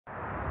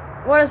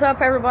What is up,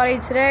 everybody?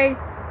 Today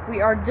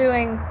we are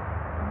doing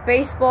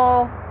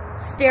baseball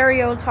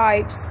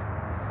stereotypes. It's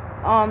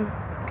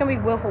gonna be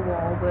wiffle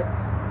ball, but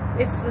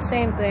it's the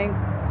same thing.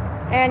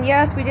 And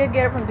yes, we did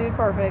get it from Dude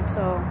Perfect,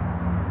 so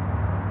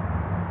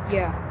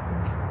yeah.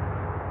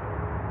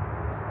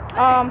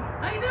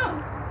 I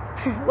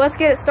know. Let's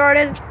get it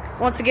started.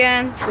 Once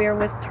again, we are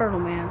with Turtle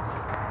Man.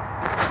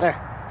 There.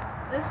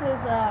 This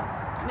is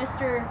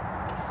Mr.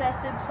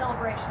 Excessive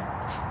Celebration.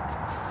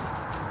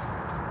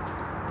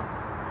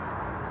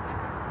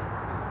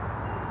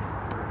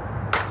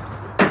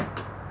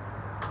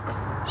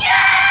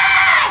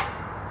 Yes!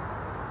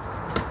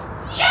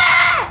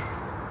 Yes!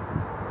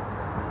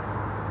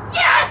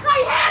 Yes, I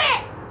hit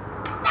it!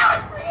 That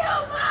was for you,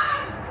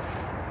 Mom!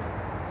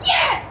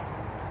 Yes!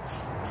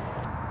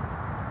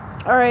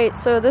 Alright,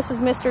 so this is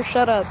Mr.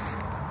 Shut Up.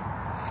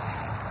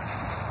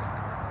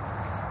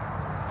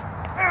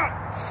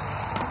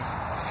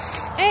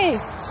 Hey,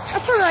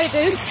 that's alright,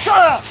 dude. Shut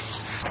up!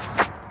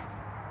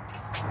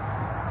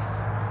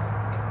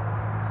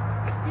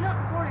 You're not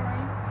recording, are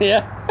you?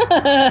 Yeah.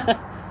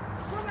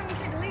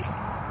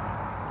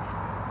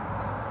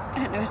 I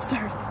didn't know it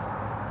started.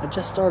 I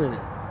just started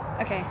it.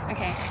 Okay.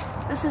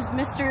 This is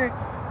Mr.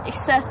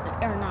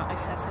 Not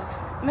excessive.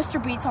 Mr.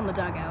 Beats on the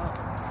dugout.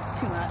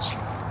 Too much.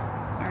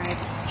 Alright.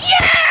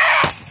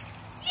 Yes!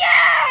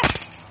 Yes!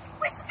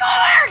 We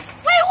scored!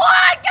 We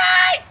won,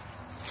 guys!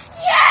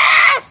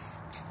 Yes!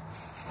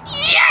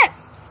 Yes!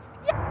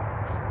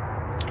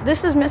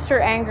 This is Mr.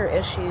 Anger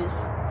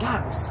Issues.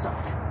 God, we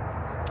suck.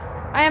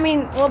 I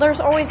mean, well, there's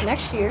always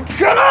next year.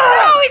 Shut up!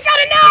 Oh, he's got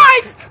a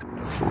knife!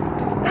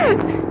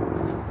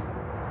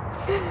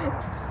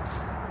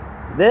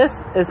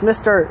 This is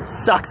Mr.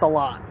 Sucks a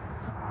Lot.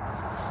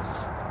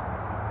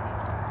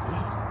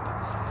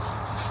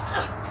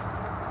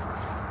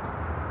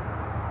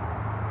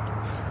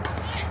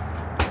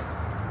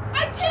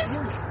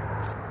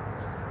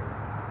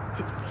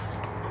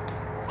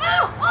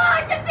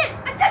 I tipped it!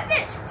 I tipped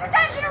it! 2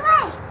 times in a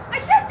row! I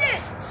tipped it!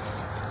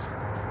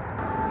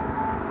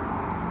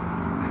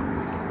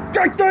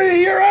 Strike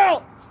 3, you're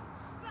out!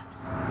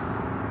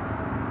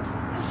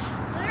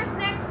 There's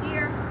next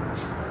year.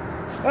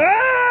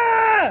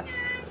 Ah!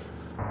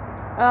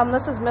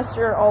 This is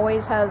Mr.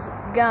 Always Has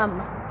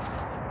Gum.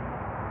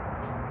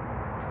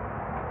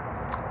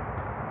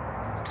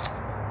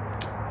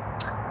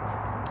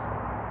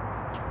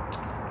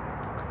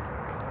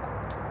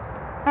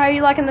 How are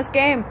you liking this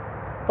game?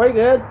 Pretty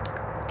good.